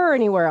doesn't occur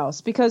anywhere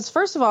else because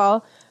first of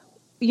all,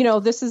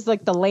 this is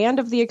like the land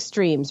of the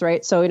extremes,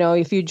 right? So,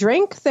 if you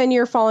drink, then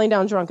you're falling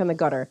down drunk in the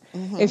gutter.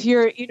 Mm-hmm. If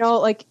you're,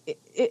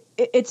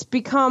 it's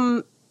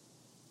become...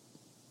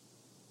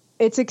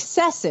 It's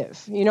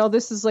excessive.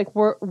 This is like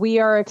we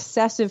are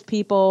excessive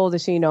people.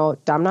 This, I'm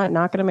not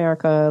knocking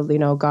America,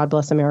 God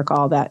bless America,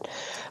 all that.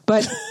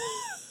 But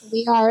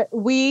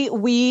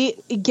we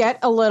get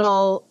a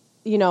little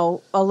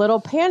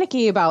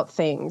panicky about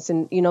things.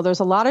 And,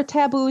 there's a lot of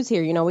taboos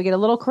here. We get a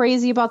little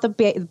crazy about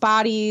the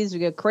bodies. We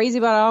get crazy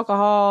about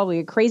alcohol. We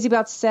get crazy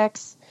about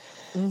sex,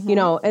 and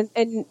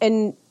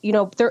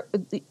there,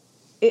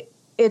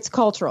 it's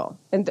cultural,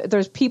 and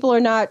there's people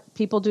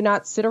do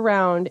not sit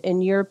around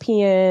in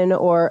European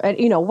or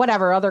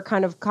whatever other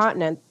kind of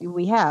continent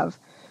we have,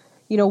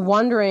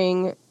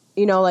 wondering,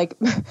 like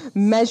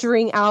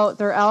measuring out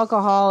their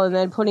alcohol and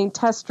then putting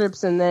test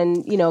strips and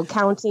then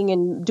counting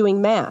and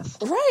doing math.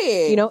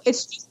 Right.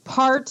 It's just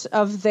part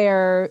of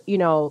their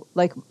And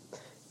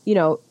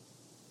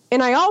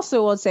I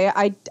also will say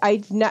I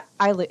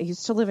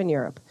used to live in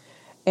Europe,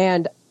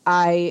 and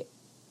I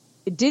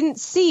didn't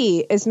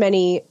see as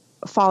many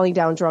falling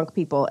down drunk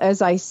people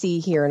as I see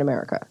here in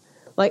America.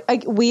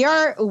 We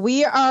are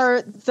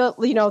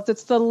the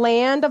that's the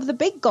land of the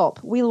big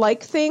gulp. We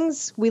like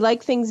things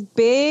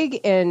big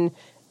and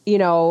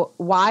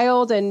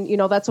wild, and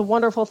that's a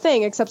wonderful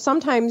thing. Except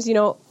sometimes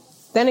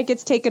then it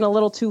gets taken a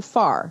little too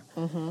far,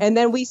 and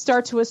then we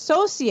start to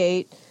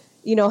associate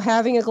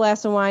having a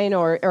glass of wine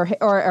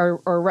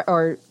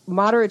or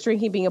moderate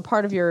drinking being a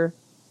part of your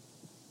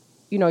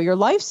your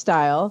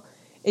lifestyle.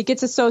 It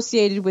gets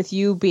associated with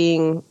you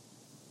being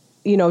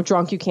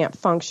drunk, you can't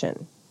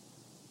function.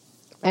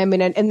 I mean,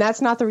 and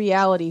that's not the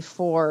reality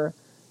for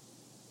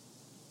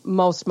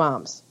most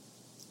moms.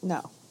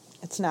 No,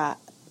 it's not.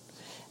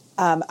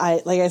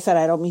 Like I said,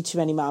 I don't meet too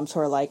many moms who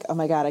are like, oh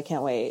my God, I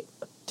can't wait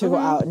to go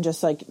out and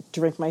just like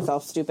drink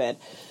myself stupid.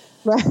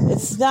 Right.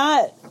 It's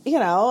not,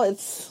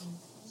 it's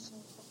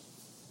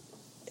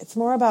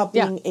more about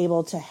being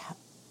able to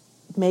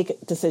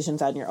make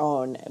decisions on your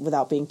own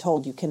without being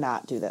told you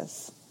cannot do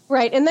this.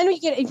 Right, and then you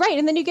get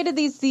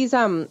these I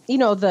don't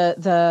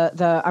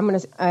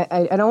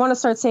want to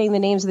start saying the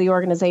names of the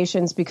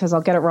organizations because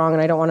I'll get it wrong,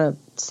 and I don't want to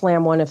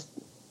slam one if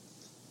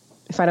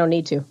I don't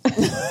need to.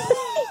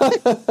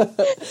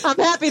 I'm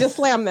happy to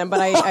slam them, but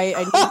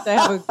I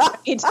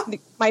need to have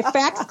my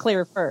facts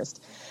clear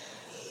first.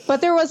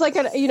 But there was like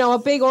a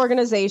big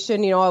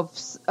organization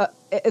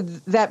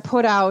that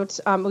put out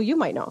you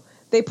might know.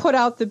 They put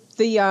out the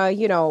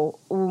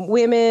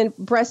women,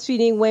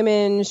 breastfeeding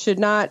women should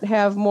not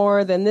have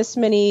more than this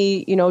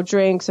many,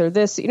 drinks or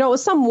this, it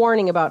was some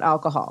warning about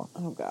alcohol.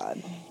 Oh,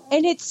 God.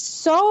 And it's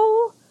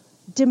so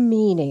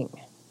demeaning.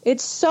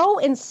 It's so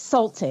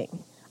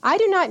insulting. I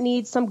do not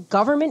need some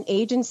government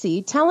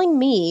agency telling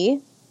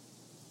me,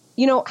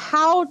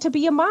 how to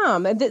be a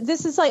mom.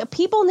 This is like,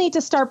 people need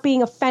to start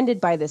being offended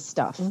by this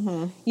stuff.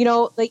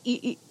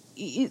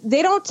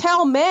 They don't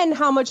tell men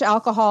how much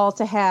alcohol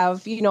to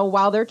have,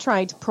 while they're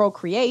trying to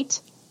procreate.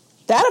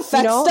 That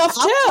affects stuff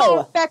too.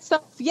 Affects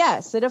stuff,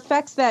 yes. It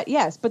affects that,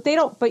 yes. But they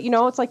don't. But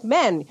it's like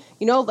men.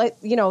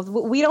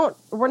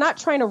 We're not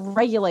trying to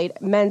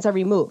regulate men's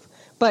every move,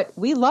 but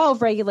we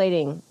love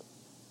regulating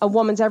a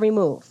woman's every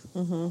move.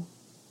 Mm-hmm.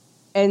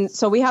 And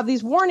so we have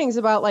these warnings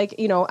about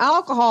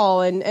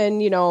alcohol and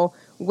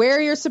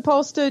where you're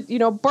supposed to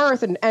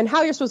birth and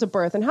how you're supposed to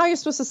birth and how you're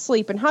supposed to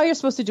sleep and how you're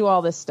supposed to do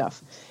all this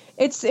stuff.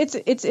 It's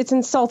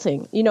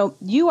insulting.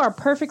 You are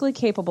perfectly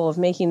capable of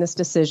making this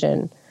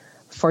decision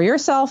for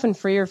yourself and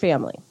for your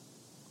family.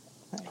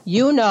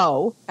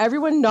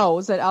 Everyone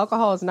knows that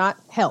alcohol is not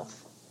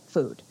health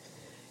food.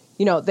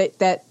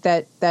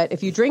 That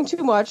if you drink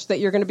too much, that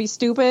you're going to be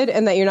stupid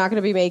and that you're not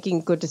going to be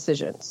making good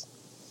decisions.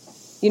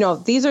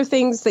 These are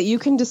things that you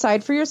can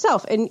decide for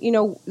yourself. And,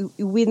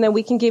 then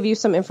we can give you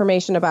some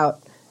information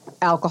about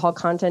alcohol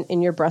content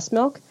in your breast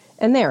milk.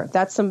 And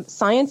that's some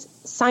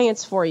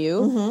science for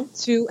you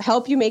to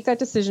help you make that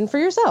decision for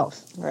yourself.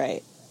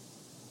 Right.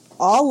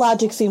 All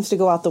logic seems to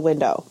go out the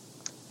window.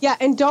 Yeah,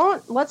 and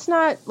let's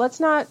not,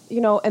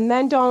 and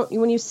then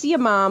when you see a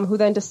mom who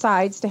then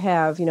decides to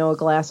have, a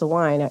glass of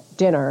wine at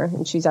dinner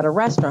and she's at a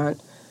restaurant,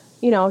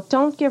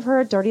 don't give her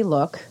a dirty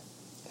look.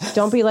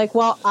 Don't be like,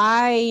 well,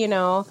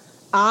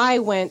 I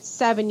went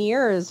 7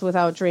 years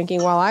without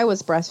drinking while I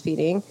was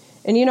breastfeeding.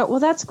 And, well,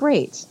 that's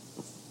great.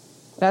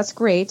 That's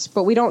great,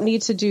 but we don't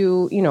need to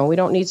do,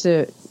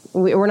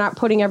 we're not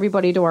putting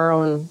everybody to our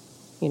own,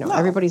 no.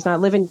 Everybody's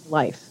not living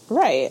life.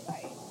 Right.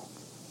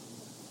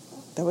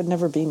 That would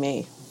never be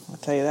me, I'll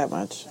tell you that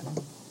much.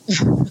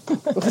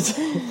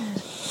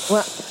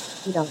 Well,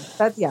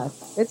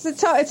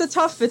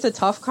 it's a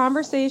tough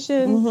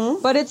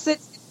conversation, but it's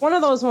one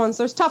of those ones.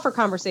 There's tougher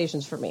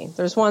conversations for me.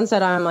 There's ones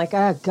that I'm like,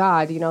 oh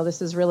God,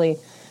 this is really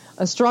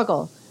a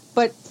struggle.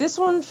 But this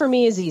one for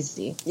me is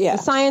easy. Yeah.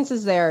 The science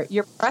is there.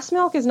 Your breast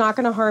milk is not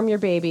going to harm your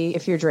baby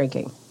if you're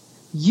drinking.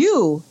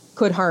 You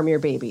could harm your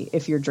baby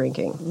if you're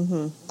drinking.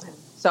 Mm-hmm.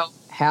 So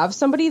have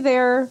somebody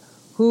there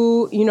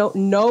who,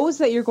 knows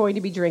that you're going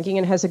to be drinking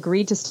and has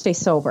agreed to stay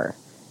sober.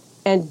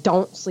 And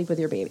don't sleep with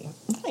your baby.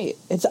 Right.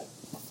 It's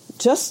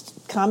just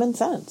common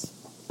sense.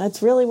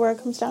 That's really where it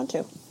comes down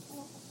to.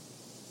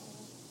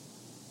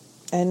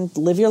 And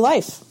live your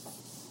life.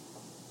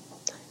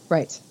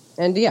 Right.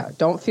 And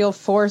don't feel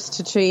forced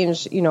to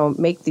change,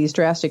 make these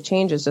drastic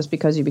changes just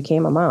because you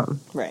became a mom.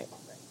 Right.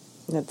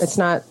 It's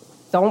not,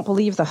 don't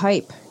believe the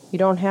hype. You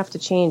don't have to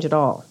change at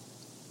all.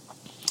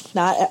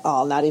 Not at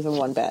all, not even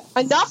one bit.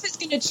 Enough is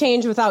going to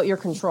change without your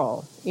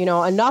control.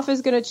 Enough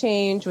is going to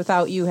change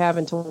without you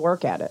having to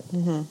work at it.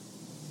 Mm-hmm.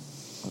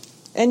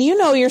 And you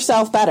know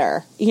yourself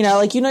better. You know,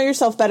 like, you know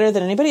yourself better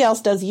than anybody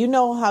else does. You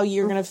know how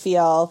you're going to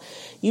feel.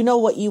 You know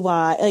what you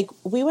want. Like,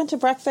 we went to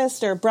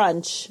breakfast or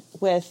brunch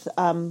with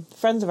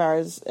friends of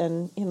ours,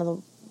 and, you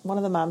know, one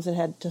of the moms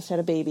had just had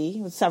a baby.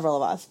 It was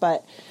several of us,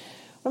 but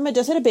one of them had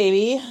just had a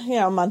baby, you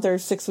know, a month or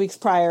 6 weeks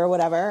prior or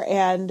whatever,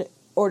 and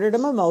ordered a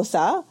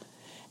mimosa.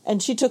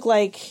 And she took,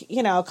 like,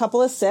 you know, a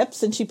couple of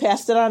sips, and she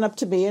passed it on up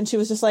to me, and she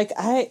was just like,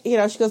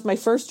 she goes, my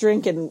first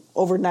drink in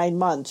over 9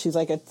 months. She's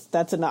like,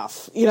 that's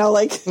enough. You know,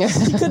 like,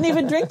 she couldn't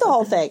even drink the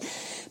whole thing.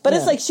 But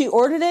it's like, she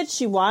ordered it,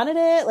 she wanted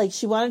it, like,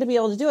 she wanted to be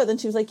able to do it. Then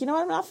she was like, you know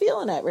what, I'm not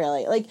feeling it,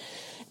 really. Like,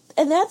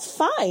 and that's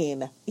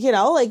fine, you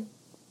know, like,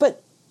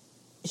 but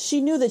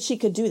she knew that she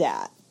could do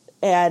that.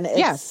 And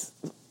it's...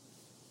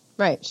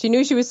 Right. She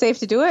knew she was safe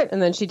to do it,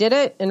 and then she did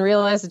it and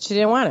realized that she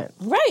didn't want it.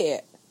 Right.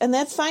 And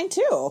that's fine,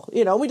 too.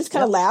 You know, we just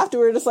kind of laughed. We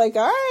were just like,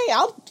 all right,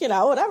 I'll, you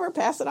know, whatever,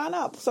 pass it on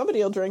up. Somebody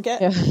will drink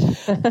it.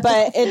 Yeah.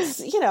 But it's,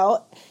 you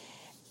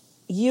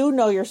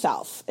know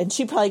yourself. And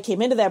she probably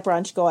came into that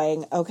brunch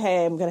going,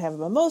 okay, I'm going to have a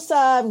mimosa.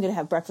 I'm going to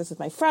have breakfast with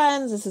my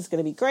friends. This is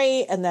going to be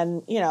great. And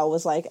then, you know,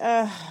 was like,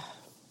 nah,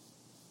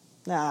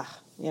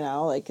 you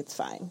know, like, it's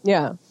fine.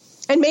 Yeah.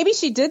 And maybe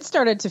she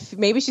started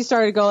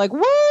to go like,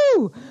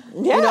 woo!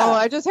 Yeah. You know,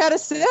 I just had a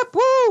sip,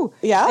 woo!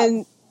 Yeah.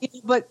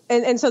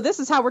 And so this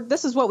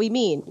is what we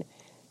mean.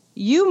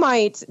 You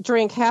might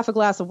drink half a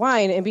glass of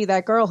wine and be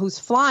that girl who's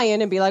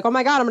flying and be like, oh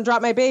my God, I'm going to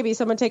drop my baby.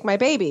 Someone take my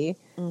baby.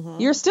 Mm-hmm.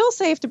 You're still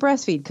safe to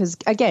breastfeed because,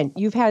 again,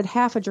 you've had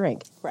half a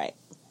drink. Right.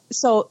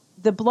 So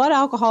the blood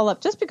alcohol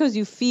up, just because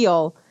you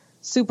feel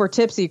super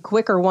tipsy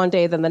quicker one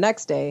day than the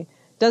next day,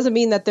 doesn't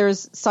mean that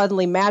there's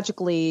suddenly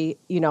magically,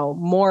 you know,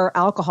 more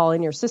alcohol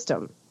in your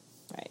system.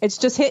 Right. It's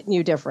just hitting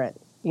you different.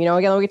 You know,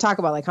 again, we talk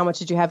about, like, how much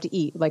did you have to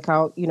eat? Like,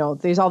 how, you know,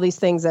 there's all these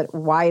things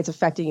why it's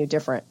affecting you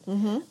different.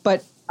 Mm-hmm.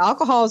 But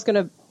alcohol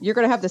you're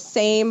going to have the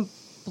same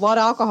blood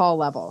alcohol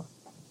level.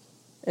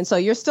 And so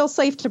you're still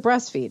safe to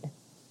breastfeed.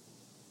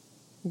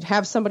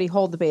 Have somebody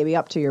hold the baby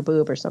up to your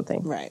boob or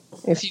something. Right.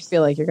 If you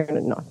feel like you're going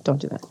to, no,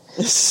 don't do that.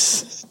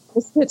 Just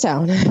sit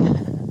down.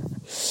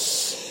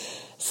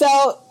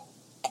 So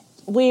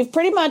we've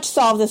pretty much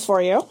solved this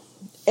for you.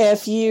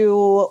 If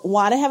you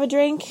want to have a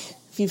drink,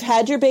 if you've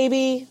had your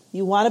baby,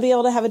 you want to be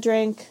able to have a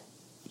drink,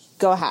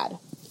 go ahead.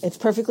 It's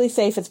perfectly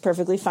safe. It's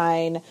perfectly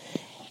fine.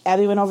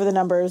 Abby went over the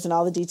numbers and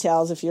all the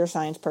details if you're a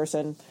science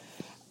person.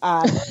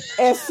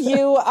 If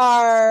you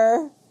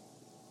are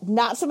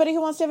not somebody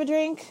who wants to have a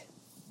drink,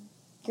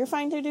 you're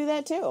fine to do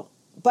that too.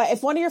 But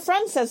if one of your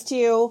friends says to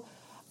you,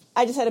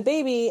 I just had a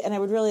baby and I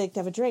would really like to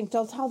have a drink,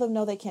 don't tell them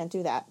no, they can't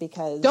do that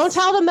because... Don't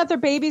tell them that their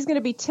baby's going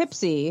to be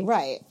tipsy.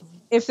 Right.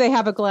 If they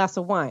have a glass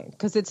of wine,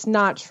 because it's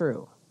not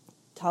true.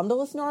 Tell them to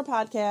listen to our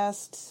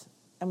podcast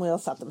and we'll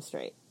set them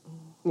straight.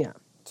 Yeah.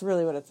 It's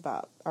really what it's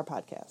about, our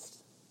podcast.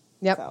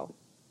 Yep. So,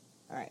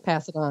 all right.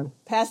 Pass it on.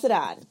 Pass it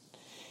on.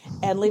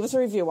 And leave us a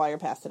review while you're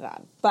passing it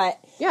on. But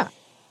yeah,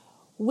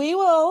 we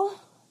will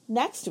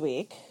next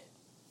week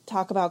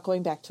talk about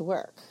going back to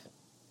work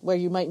where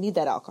you might need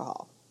that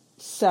alcohol.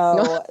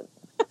 So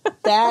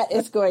that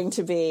is going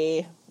to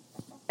be...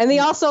 And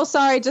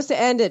just to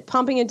end it,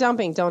 pumping and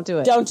dumping, don't do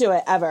it. Don't do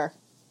it, ever.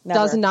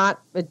 Never.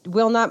 It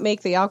will not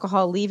make the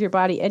alcohol leave your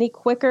body any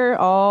quicker.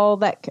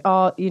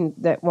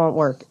 That won't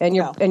work. And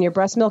your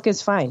breast milk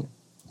is fine.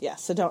 Yeah,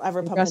 so don't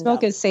ever pump breast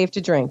milk is safe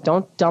to drink.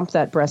 Don't dump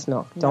that breast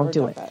milk. Don't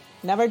do it.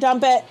 Never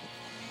dump it.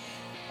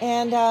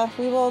 And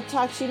we will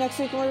talk to you next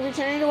week when we're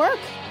returning to work.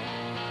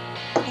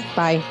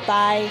 Bye.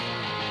 Bye.